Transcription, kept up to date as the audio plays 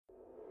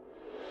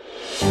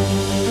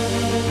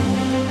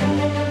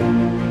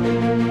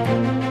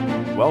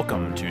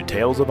Welcome to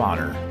Tales of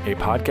Honor, a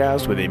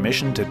podcast with a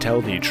mission to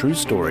tell the true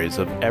stories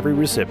of every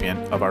recipient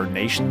of our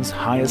nation's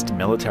highest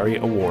military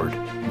award,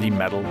 the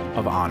Medal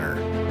of Honor.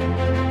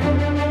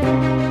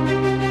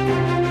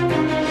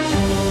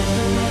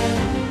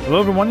 Hello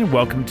everyone and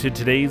welcome to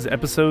today's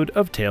episode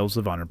of Tales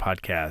of Honor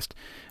podcast.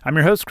 I'm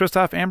your host,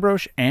 Christoph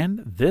Ambrosch,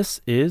 and this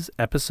is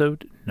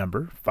episode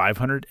number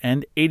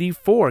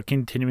 584,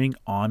 continuing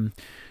on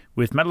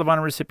with Medal of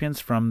Honor recipients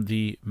from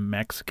the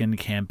Mexican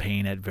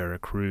campaign at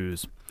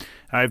Veracruz.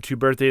 I have two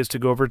birthdays to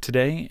go over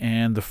today,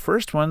 and the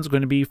first one's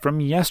going to be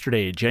from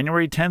yesterday,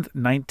 January 10th,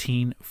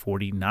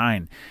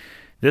 1949.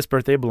 This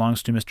birthday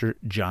belongs to Mr.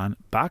 John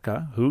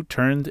Baca, who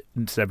turned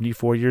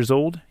 74 years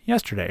old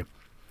yesterday.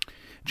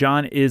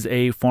 John is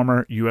a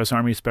former U.S.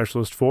 Army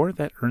Specialist 4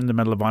 that earned the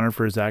Medal of Honor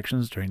for his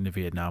actions during the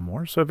Vietnam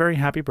War, so a very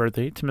happy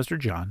birthday to Mr.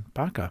 John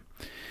Baca.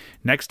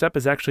 Next up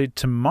is actually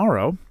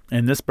tomorrow,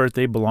 and this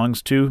birthday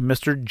belongs to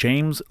Mr.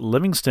 James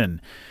Livingston.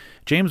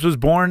 James was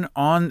born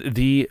on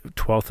the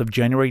 12th of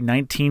January,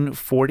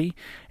 1940,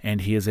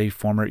 and he is a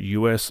former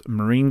U.S.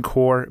 Marine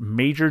Corps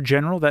Major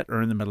General that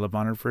earned the Medal of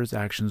Honor for his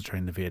actions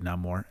during the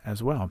Vietnam War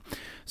as well.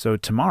 So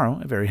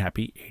tomorrow, a very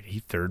happy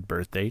 83rd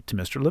birthday to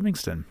Mr.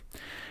 Livingston.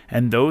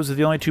 And those are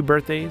the only two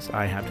birthdays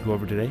I have to go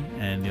over today,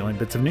 and the only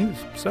bits of news.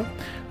 So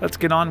let's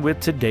get on with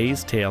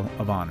today's Tale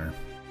of Honor.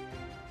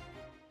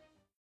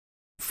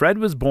 Fred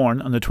was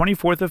born on the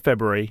 24th of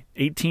February,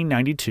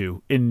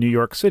 1892, in New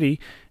York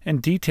City,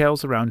 and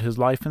details around his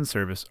life and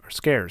service are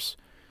scarce.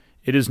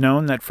 It is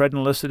known that Fred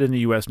enlisted in the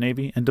U.S.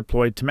 Navy and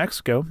deployed to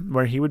Mexico,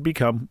 where he would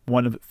become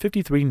one of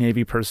 53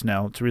 Navy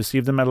personnel to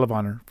receive the Medal of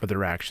Honor for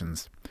their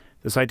actions.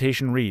 The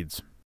citation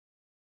reads,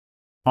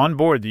 "On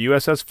board the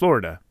USS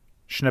Florida,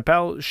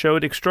 Schnepel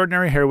showed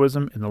extraordinary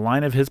heroism in the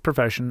line of his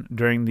profession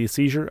during the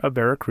seizure of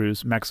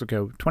Veracruz,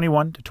 Mexico,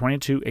 21 to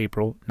 22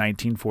 April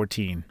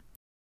 1914.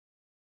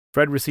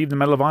 Fred received the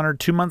Medal of Honor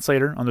 2 months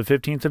later, on the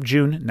 15th of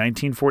June,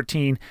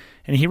 1914,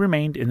 and he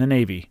remained in the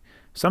Navy.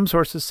 Some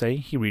sources say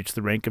he reached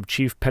the rank of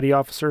Chief Petty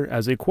Officer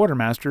as a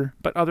quartermaster,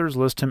 but others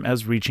list him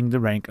as reaching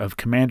the rank of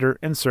Commander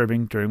and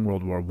serving during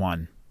World War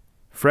I.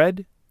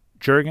 Fred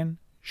Jurgen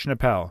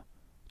Schnepel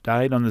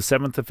died on the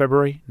 7th of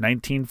February,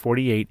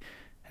 1948,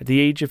 at the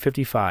age of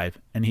 55,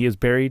 and he is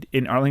buried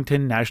in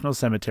Arlington National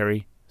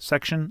Cemetery,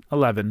 Section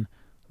 11,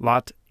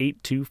 Lot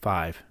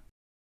 825.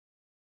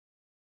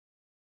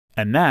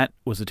 And that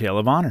was a Tale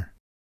of Honor.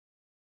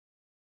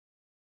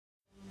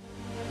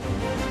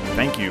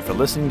 Thank you for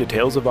listening to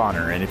Tales of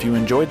Honor, and if you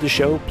enjoyed the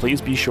show, please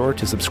be sure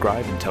to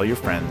subscribe and tell your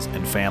friends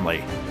and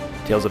family.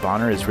 Tales of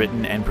Honor is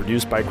written and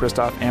produced by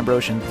Christoph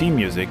Ambrosch, and theme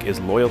music is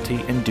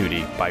Loyalty and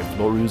Duty by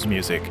Veracruz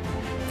Music.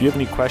 If you have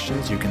any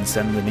questions, you can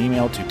send an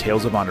email to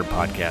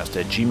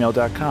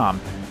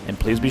talesofhonorpodcast@gmail.com, and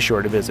please be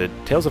sure to visit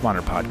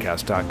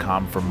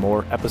talesofhonorpodcast.com for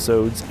more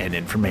episodes and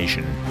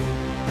information.